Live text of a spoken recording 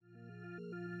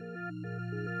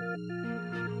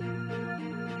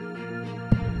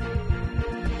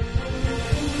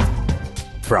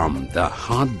From the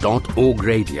Heart.org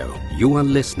radio, you are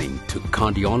listening to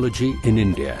Cardiology in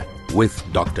India with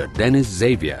Dr. Dennis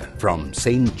Xavier from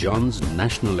St. John's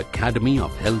National Academy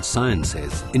of Health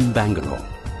Sciences in Bangalore.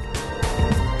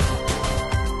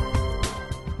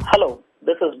 Hello,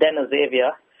 this is Dennis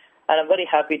Xavier, and I'm very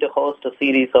happy to host a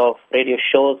series of radio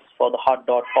shows for the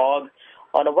Heart.org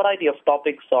on a variety of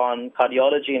topics on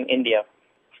cardiology in India.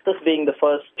 This being the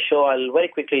first show, I'll very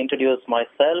quickly introduce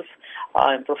myself.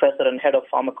 I'm professor and head of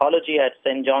pharmacology at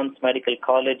St. John's Medical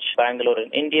College, Bangalore in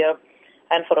India.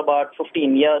 And for about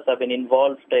 15 years, I've been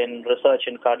involved in research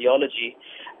in cardiology,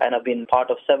 and I've been part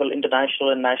of several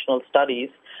international and national studies,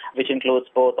 which includes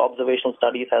both observational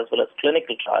studies as well as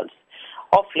clinical trials.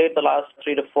 Of late, the last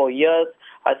 3 to 4 years,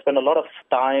 I spent a lot of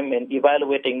time in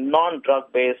evaluating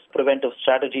non-drug-based preventive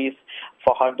strategies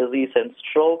for heart disease and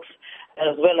strokes,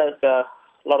 as well as a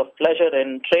lot of pleasure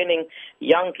in training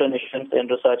young clinicians in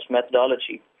research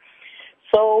methodology.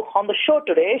 So on the show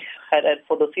today, and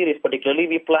for the series particularly,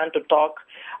 we plan to talk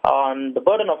on the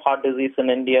burden of heart disease in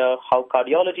India, how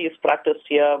cardiology is practiced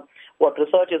here, what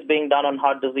research is being done on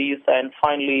heart disease, and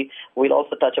finally, we'll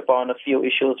also touch upon a few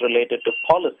issues related to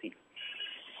policy.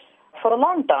 For a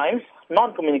long time,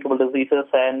 non-communicable diseases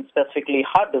and specifically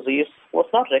heart disease was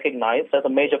not recognized as a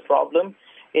major problem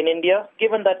in India,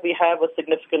 given that we have a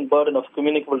significant burden of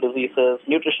communicable diseases,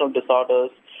 nutritional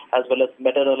disorders, as well as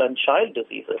maternal and child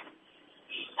diseases.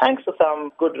 Thanks to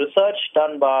some good research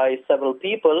done by several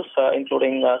people,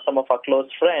 including some of our close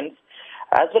friends,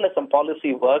 as well as some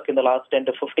policy work in the last 10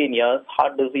 to 15 years,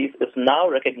 heart disease is now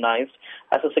recognized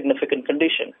as a significant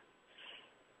condition.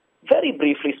 Very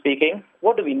briefly speaking,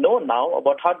 what do we know now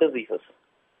about heart diseases?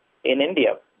 In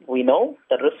India, we know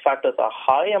that risk factors are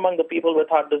high among the people with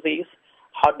heart disease.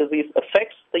 Heart disease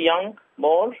affects the young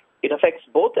more. It affects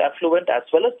both affluent as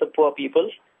well as the poor people.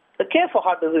 The care for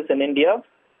heart disease in India,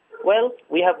 well,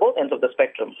 we have both ends of the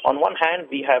spectrum. On one hand,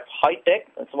 we have high-tech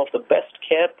and some of the best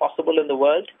care possible in the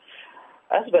world,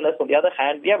 as well as on the other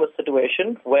hand, we have a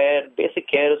situation where basic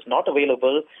care is not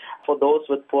available for those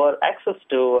with poor access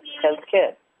to health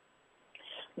care.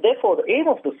 Therefore, the aim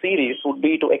of the series would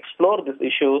be to explore these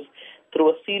issues through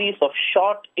a series of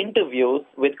short interviews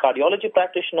with cardiology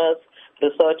practitioners,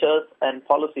 researchers, and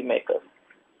policymakers.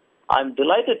 I'm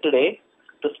delighted today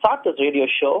to start this radio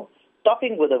show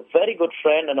talking with a very good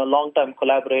friend and a long-time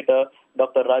collaborator,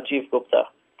 Dr. Rajeev Gupta.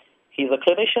 He's a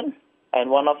clinician and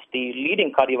one of the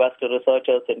leading cardiovascular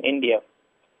researchers in India,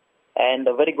 and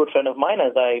a very good friend of mine,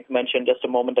 as I mentioned just a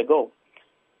moment ago.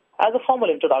 As a formal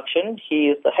introduction,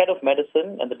 he is the head of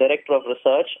medicine and the director of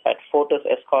research at Fortis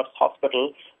Escorts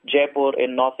Hospital, Jaipur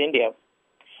in North India.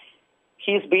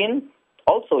 He's been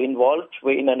also involved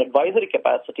in an advisory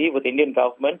capacity with Indian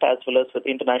government as well as with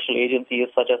international agencies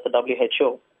such as the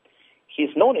WHO.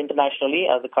 He's known internationally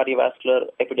as a cardiovascular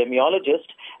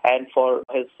epidemiologist and for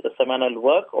his seminal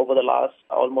work over the last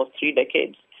almost 3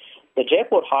 decades. The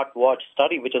Jaipur Heart Watch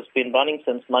study, which has been running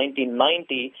since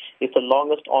 1990, is the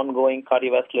longest ongoing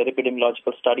cardiovascular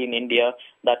epidemiological study in India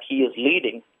that he is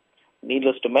leading.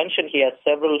 Needless to mention, he has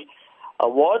several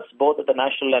awards both at the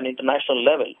national and international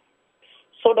level.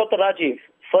 So, Dr. Rajeev,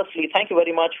 firstly, thank you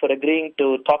very much for agreeing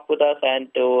to talk with us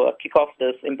and to kick off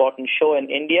this important show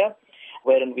in India,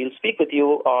 wherein we'll speak with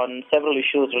you on several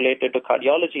issues related to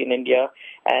cardiology in India,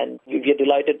 and we're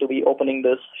delighted to be opening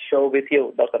this show with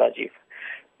you, Dr. Rajeev.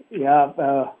 Yeah,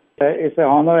 it's an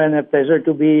honor and a pleasure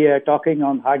to be talking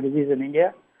on heart disease in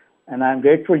India, and I'm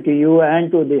grateful to you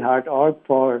and to the Heart.org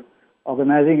for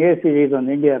organizing a series on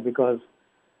India, because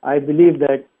I believe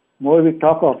that more we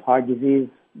talk of heart disease,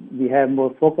 we have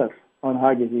more focus on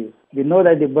heart disease. We know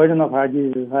that the burden of heart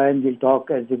disease is high, and we'll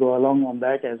talk as we go along on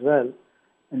that as well,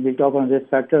 and we'll talk on risk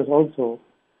factors also.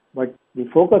 But the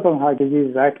focus on heart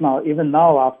disease right now, even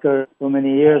now after so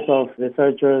many years of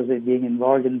researchers being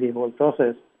involved in the whole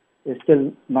process, is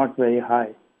still not very high.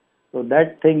 So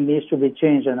that thing needs to be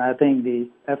changed, and I think the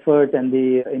effort and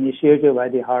the initiative by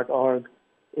the Heart.org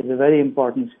is a very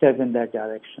important step in that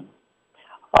direction.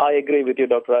 I agree with you,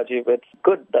 Dr. Rajeev. It's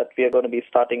good that we are going to be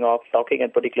starting off talking,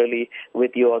 and particularly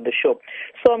with you on the show.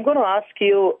 So I'm going to ask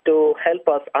you to help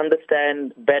us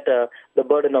understand better the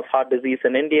burden of heart disease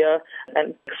in India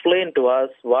and explain to us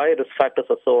why risk factors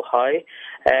are so high,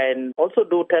 and also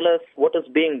do tell us what is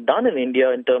being done in India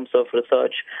in terms of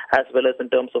research as well as in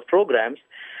terms of programs.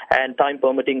 And time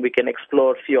permitting, we can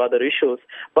explore a few other issues.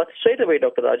 But straight away,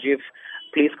 Dr. Rajeev,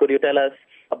 please could you tell us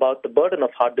about the burden of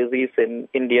heart disease in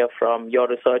India from your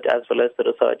research as well as the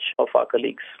research of our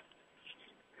colleagues?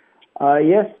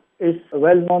 Yes, it's a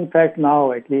well-known fact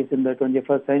now, at least in the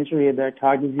 21st century, that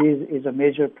heart disease is a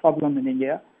major problem in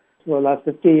India. For the last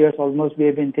 50 years almost, we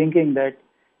have been thinking that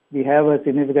we have a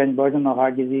significant burden of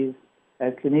heart disease.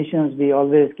 As clinicians, we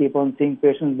always keep on seeing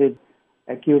patients with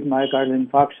acute myocardial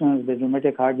infarctions, with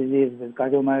rheumatic heart disease, with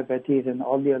cardiomyopathies, and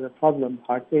all the other problems,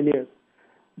 heart failure.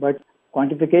 But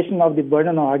quantification of the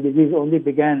burden of heart disease only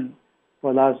began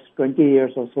for the last 20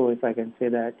 years or so, if I can say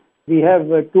that. We have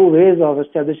two ways of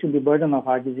establishing the burden of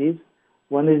heart disease.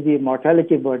 One is the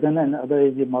mortality burden and the other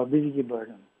is the morbidity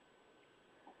burden.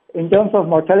 In terms of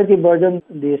mortality burden,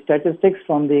 the statistics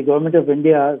from the Government of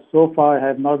India so far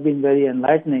have not been very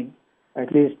enlightening,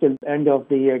 at least till the end of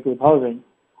the year 2000.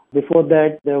 Before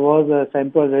that, there was a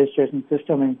sample registration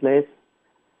system in place,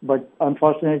 but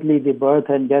unfortunately the birth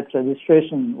and death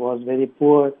registration was very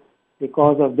poor. The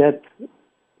cause of death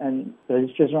and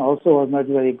registration also was not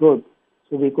very good.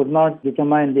 So we could not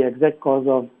determine the exact cause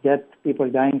of death, people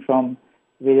dying from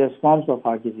various forms of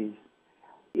heart disease.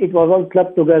 It was all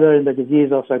clubbed together in the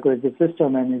disease of circulatory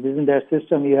system, and within that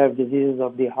system you have diseases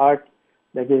of the heart,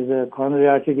 that is coronary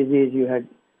artery disease, you had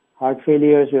heart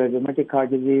failures, you had rheumatic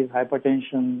heart disease,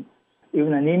 hypertension,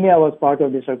 even anemia was part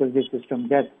of the circulatory system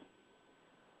death.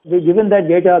 Given that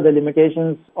data, the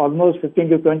limitations, almost 15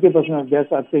 to 20% of deaths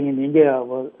occurring in India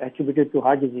were attributed to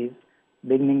heart disease,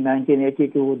 beginning 1980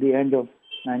 to the end of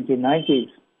 1990s.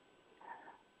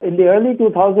 In the early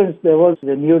 2000s, there was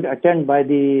renewed attempt by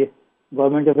the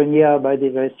Government of India, by the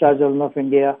Registrar General of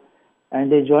India,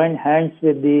 and they joined hands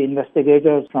with the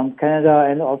investigators from Canada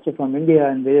and also from India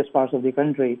and various parts of the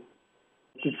country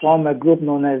to form a group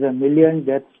known as a Million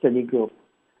Death Study Group.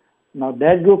 Now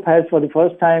that group has, for the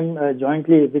first time,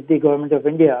 jointly with the Government of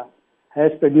India,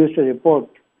 has produced a report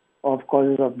of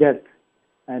causes of death.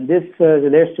 And this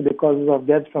relates to the causes of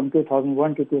death from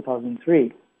 2001 to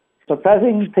 2003.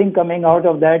 Surprising thing coming out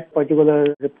of that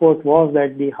particular report was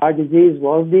that the heart disease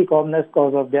was the commonest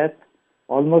cause of death.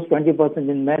 Almost 20%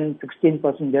 in men,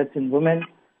 16% deaths in women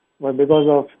were because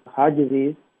of heart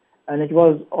disease. And it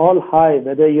was all high,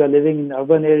 whether you are living in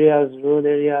urban areas, rural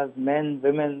areas, men,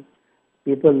 women,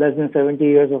 people less than 70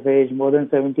 years of age, more than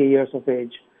 70 years of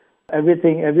age.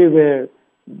 Everything, everywhere,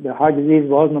 the heart disease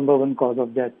was number one cause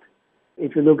of death.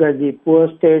 If you look at the poor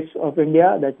states of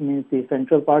India, that means the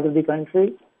central part of the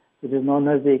country, which is known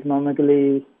as the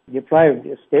economically deprived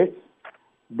states,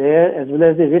 there as well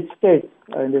as the rich states,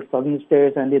 in the southern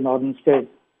states and the northern states,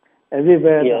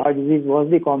 everywhere the heart disease was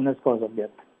the commonest cause of death.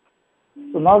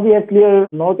 So now we have clear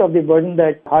note of the burden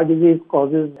that heart disease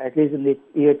causes, at least in the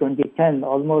year 2010,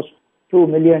 almost 2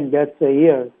 million deaths a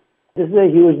year. This is a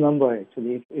huge number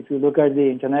actually. If you look at the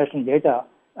international data,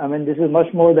 I mean, this is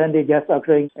much more than the deaths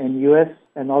occurring in US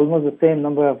and almost the same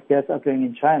number of deaths occurring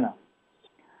in China.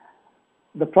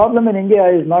 The problem in India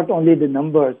is not only the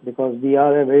numbers, because we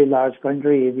are a very large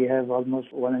country, we have almost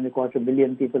 1.25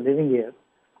 billion people living here,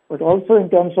 but also in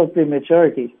terms of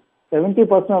prematurity.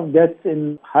 70% of deaths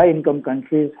in high-income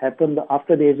countries happen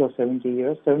after the age of 70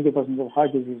 years, 70% of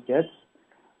heart disease deaths.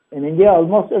 In India,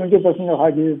 almost 70% of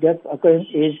heart disease deaths occur in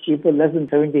aged people less than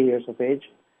 70 years of age,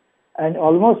 and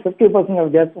almost 50%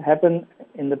 of deaths happen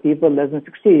in the people less than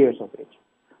 60 years of age.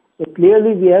 So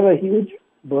clearly we have a huge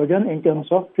burden in terms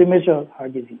of premature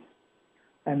heart disease.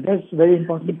 And that's very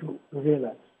important to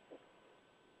realize.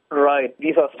 Right.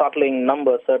 These are startling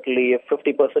numbers. Certainly, if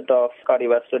 50% of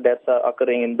cardiovascular deaths are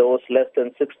occurring in those less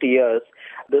than 60 years,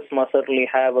 this must certainly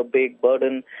have a big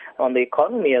burden on the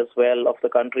economy as well of the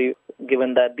country,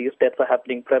 given that these deaths are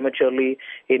happening prematurely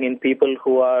in people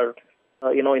who are,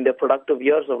 in their productive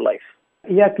years of life.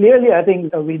 Yeah, clearly, I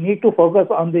think we need to focus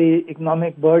on the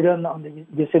economic burden, on the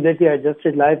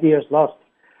disability-adjusted life years lost.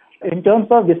 In terms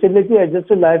of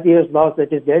disability-adjusted life years lost,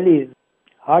 that is Delhi's,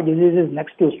 heart disease is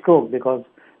next to stroke because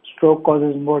stroke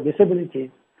causes more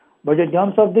disabilities. But in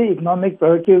terms of the economic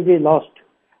productivity lost,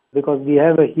 because we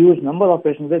have a huge number of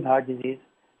patients with heart disease,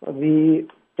 we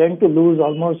tend to lose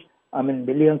almost,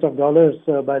 billions of dollars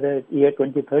by the year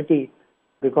 2030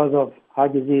 because of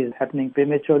heart disease happening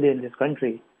prematurely in this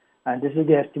country. And this is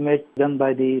the estimate done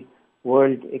by the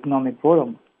World Economic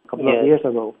Forum a couple of years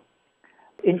ago.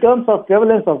 In terms of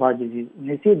prevalence of heart disease,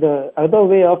 you see the other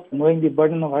way of knowing the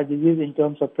burden of heart disease in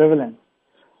terms of prevalence.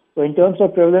 So in terms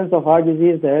of prevalence of heart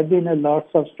disease, there have been lots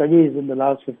of studies in the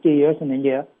last 50 years in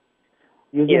India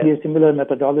using a similar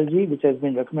methodology, which has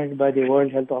been recommended by the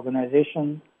World Health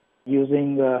Organization,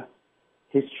 using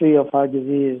history of heart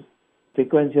disease,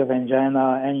 frequency of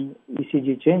angina, and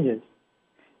ECG changes.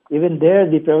 Even there,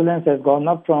 the prevalence has gone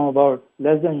up from about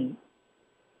less than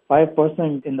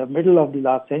 5% in the middle of the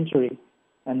last century,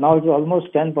 and now it's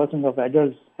almost 10% of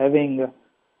adults having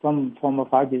some form of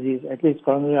heart disease, at least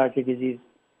coronary artery disease,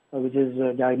 which is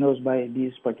diagnosed by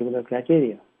these particular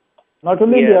criteria. Not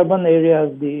only in the urban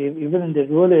areas, even in the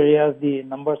rural areas, the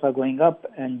numbers are going up,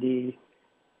 and the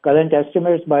current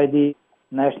estimates by the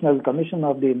National Commission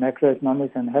of the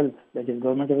Macroeconomics and Health, that is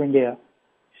Government of India,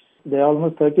 there are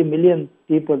almost 30 million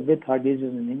people with heart disease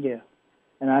in India.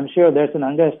 And I'm sure that's an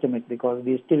underestimate because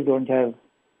we still don't have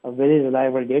a very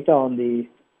reliable data on the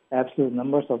absolute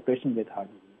numbers of patients with heart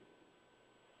disease.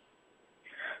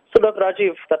 So, Dr.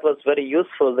 Rajeev, that was very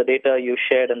useful, the data you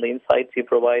shared and the insights you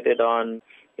provided on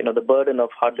the burden of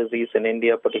heart disease in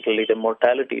India, particularly the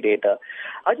mortality data.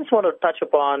 I just want to touch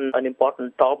upon an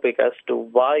important topic as to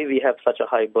why we have such a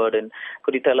high burden.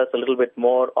 Could you tell us a little bit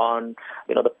more on,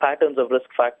 the patterns of risk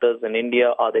factors in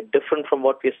India? Are they different from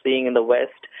what we're seeing in the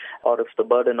West? Or if the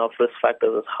burden of risk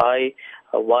factors is high,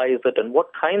 why is it? And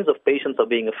what kinds of patients are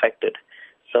being affected?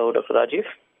 So, Dr. Rajeev?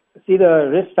 See,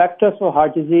 the risk factors for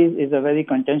heart disease is a very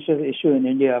contentious issue in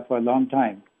India for a long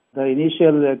time. The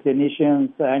initial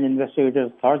clinicians and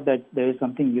investigators thought that there is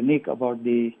something unique about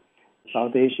the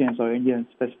South Asians or Indians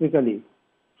specifically.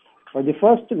 But the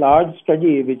first large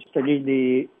study which studied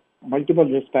the multiple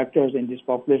risk factors in this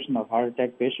population of heart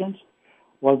attack patients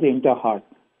was the INTERHEART.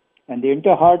 And the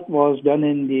INTERHEART was done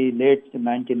in the late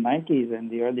 1990s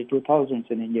and the early 2000s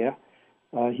in India.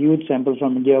 A huge sample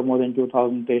from India, more than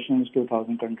 2,000 patients,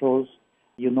 2,000 controls.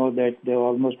 You know that there were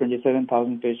almost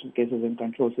 27,000 patient cases and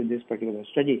controls in this particular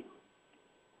study.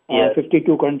 Yes.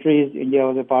 52 countries, India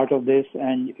was a part of this,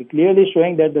 and clearly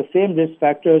showing that the same risk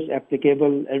factors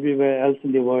applicable everywhere else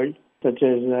in the world, such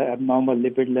as abnormal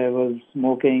lipid levels,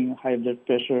 smoking, high blood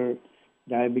pressure,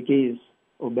 diabetes,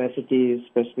 obesity,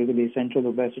 specifically central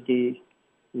obesity,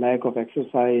 lack of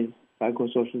exercise,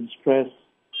 psychosocial stress,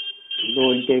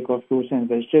 low intake of fruits and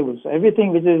vegetables. So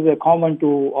everything which is common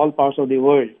to all parts of the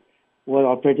world were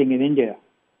operating in India.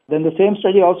 Then the same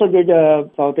study also did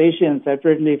South Asians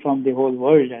separately from the whole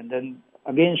world, and then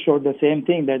again showed the same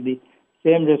thing, that the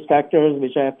same risk factors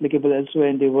which are applicable elsewhere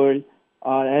in the world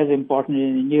are as important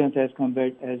in Indians as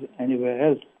compared as anywhere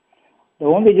else. The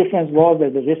only difference was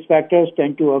that the risk factors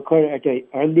tend to occur at an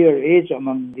earlier age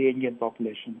among the Indian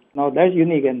population. Now that's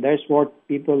unique, and that's what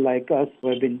people like us who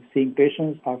have been seeing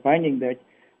patients are finding, that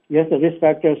yes, the risk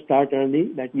factors start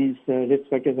early. That means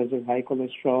risk factors such as high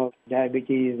cholesterol,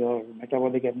 diabetes, or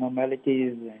metabolic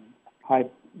abnormalities, and high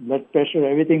blood pressure,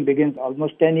 everything begins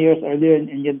almost 10 years earlier in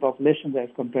Indian populations as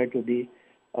compared to the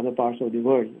other parts of the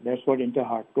world. That's what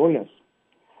INTERHEART told us.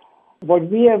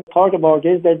 What we have thought about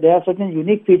is that there are certain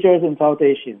unique features in South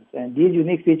Asians, and these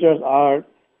unique features are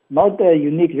not the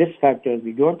unique risk factors.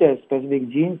 We don't have specific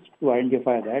genes to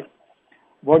identify that.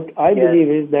 What I believe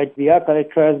is that we are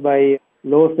characterized by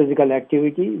low physical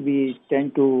activity. We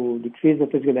tend to decrease the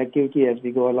physical activity as we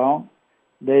go along.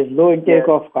 There is low intake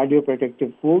of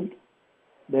cardioprotective food.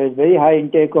 There is very high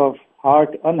intake of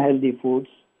heart unhealthy foods,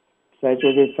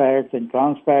 saturated fats and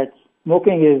trans fats.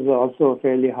 Smoking is also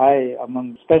fairly high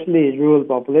among especially rural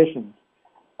populations.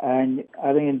 And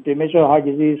I think in premature heart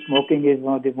disease, smoking is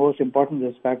one of the most important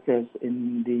risk factors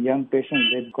in the young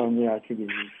patients with coronary artery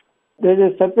disease. There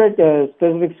is a separate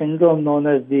specific syndrome known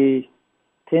as the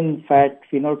thin fat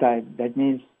phenotype. That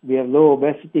means we have low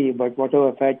obesity, but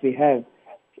whatever fat we have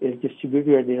is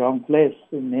distributed at the wrong place,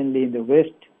 mainly in the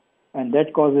waist, and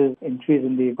that causes increase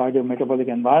in the cardiometabolic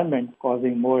environment,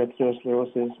 causing more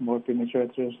atherosclerosis, more premature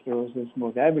atherosclerosis,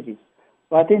 more diabetes.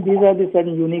 So I think these are the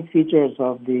certain unique features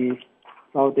of the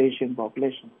South Asian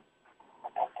population.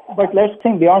 But let's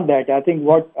think beyond that. I think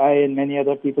what I and many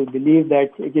other people believe that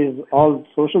it is all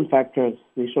social factors,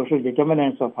 the social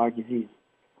determinants of heart disease.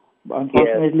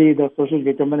 Unfortunately, the social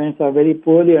determinants are very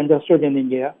poorly understood in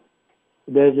India.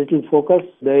 There is little focus,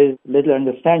 there is little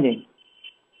understanding.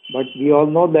 But we all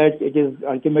know that it is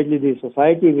ultimately the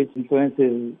society which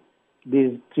influences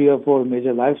these 3 or 4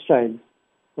 major lifestyles,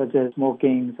 such as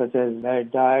smoking, such as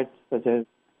bad diet, such as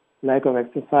lack of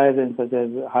exercise, and such as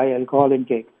high alcohol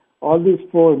intake. All these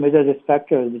 4 major risk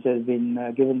factors which has been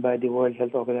given by the World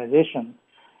Health Organization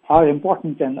are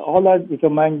important, and all are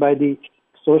determined by the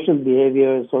social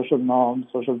behavior, social norms,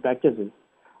 social practices.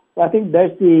 So I think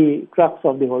that's the crux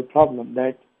of the whole problem,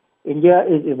 that India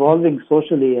is evolving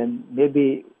socially and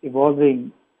maybe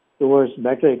evolving towards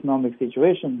better economic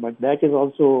situation, but that is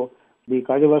also the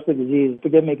cardiovascular disease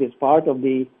epidemic is part of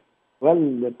the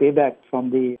payback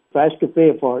from the price to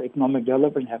pay for economic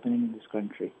development happening in this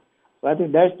country. So I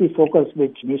think that's the focus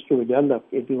which needs to be developed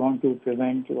if we want to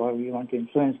prevent or we want to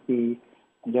influence the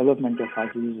development of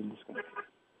heart disease in this country.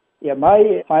 Yeah,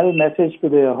 my final message to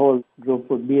the whole group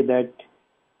would be that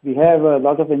we have a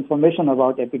lot of information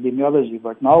about epidemiology,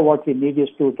 but now what we need is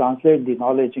to translate the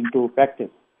knowledge into practice.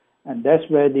 And that's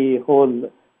where the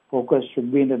whole focus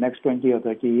should be in the next 20 or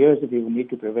 30 years if we need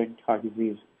to prevent heart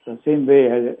disease, the same way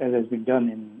as has been done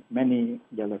in many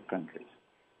developed countries.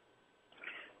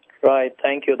 Right,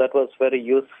 thank you. That was very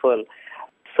useful.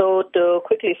 So to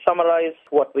quickly summarize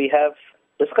what we have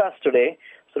discussed today,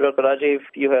 so Dr. Rajeev,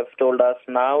 you have told us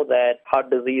now that heart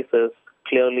disease is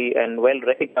clearly and well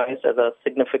recognized as a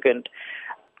significant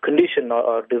condition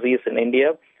or disease in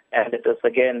India, and it is,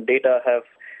 again, data have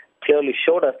clearly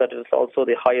showed us that it is also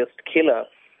the highest killer.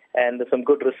 And there's some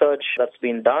good research that's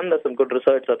been done. There's some good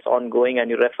research that's ongoing, and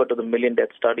you refer to the million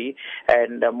death study,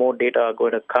 and more data are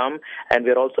going to come. And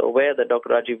we're also aware that, Dr.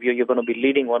 Rajeev, you're going to be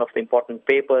leading one of the important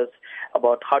papers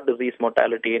about heart disease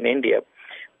mortality in India.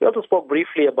 We also spoke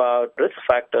briefly about risk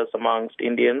factors amongst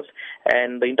Indians,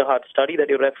 and the InterHeart study that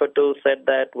you referred to said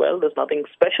that, well, there's nothing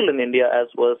special in India as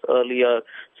was earlier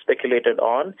speculated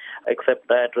on, except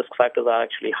that risk factors are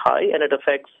actually high, and it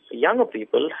affects younger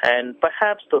people, and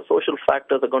perhaps the social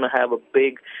factors are going to have a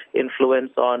big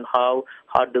influence on how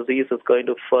heart disease is going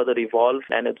to further evolve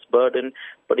and its burden,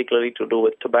 particularly to do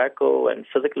with tobacco and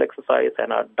physical exercise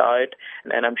and our diet.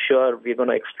 And I'm sure we're going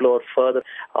to explore further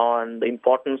on the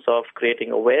importance of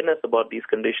creating awareness about these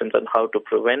conditions and how to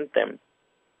prevent them.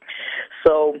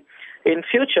 So in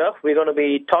future, we're going to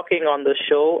be talking on the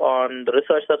show on the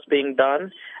research that's being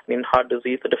done in heart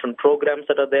disease, the different programs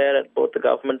that are there at both the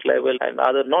government level and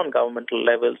other non-governmental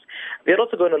levels. We're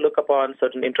also going to look upon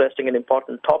certain interesting and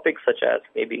important topics such as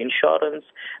maybe insurance,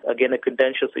 again a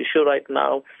contentious issue right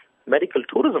now, medical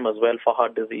tourism as well for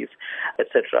heart disease,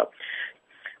 etc.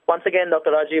 Once again,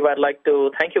 Dr. Rajeev, I'd like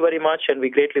to thank you very much, and we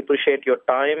greatly appreciate your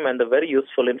time and the very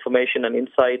useful information and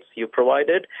insights you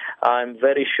provided. I'm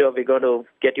very sure we're going to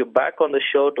get you back on the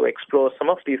show to explore some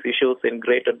of these issues in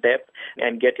greater depth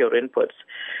and get your inputs.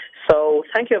 So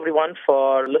thank you, everyone,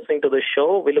 for listening to the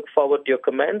show. We look forward to your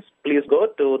comments. Please go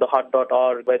to the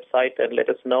heart.org website and let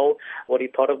us know what you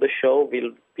thought of the show.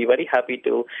 We'll be very happy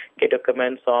to get your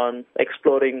comments on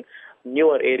exploring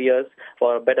newer areas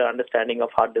for a better understanding of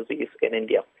heart disease in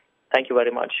India. Thank you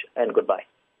very much, and goodbye.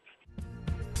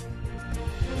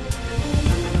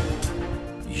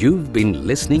 You've been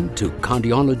listening to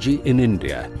Cardiology in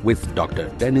India with Dr.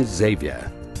 Dennis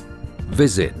Xavier.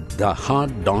 Visit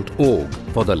theheart.org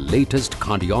for the latest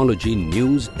cardiology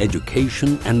news,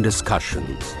 education, and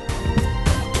discussions.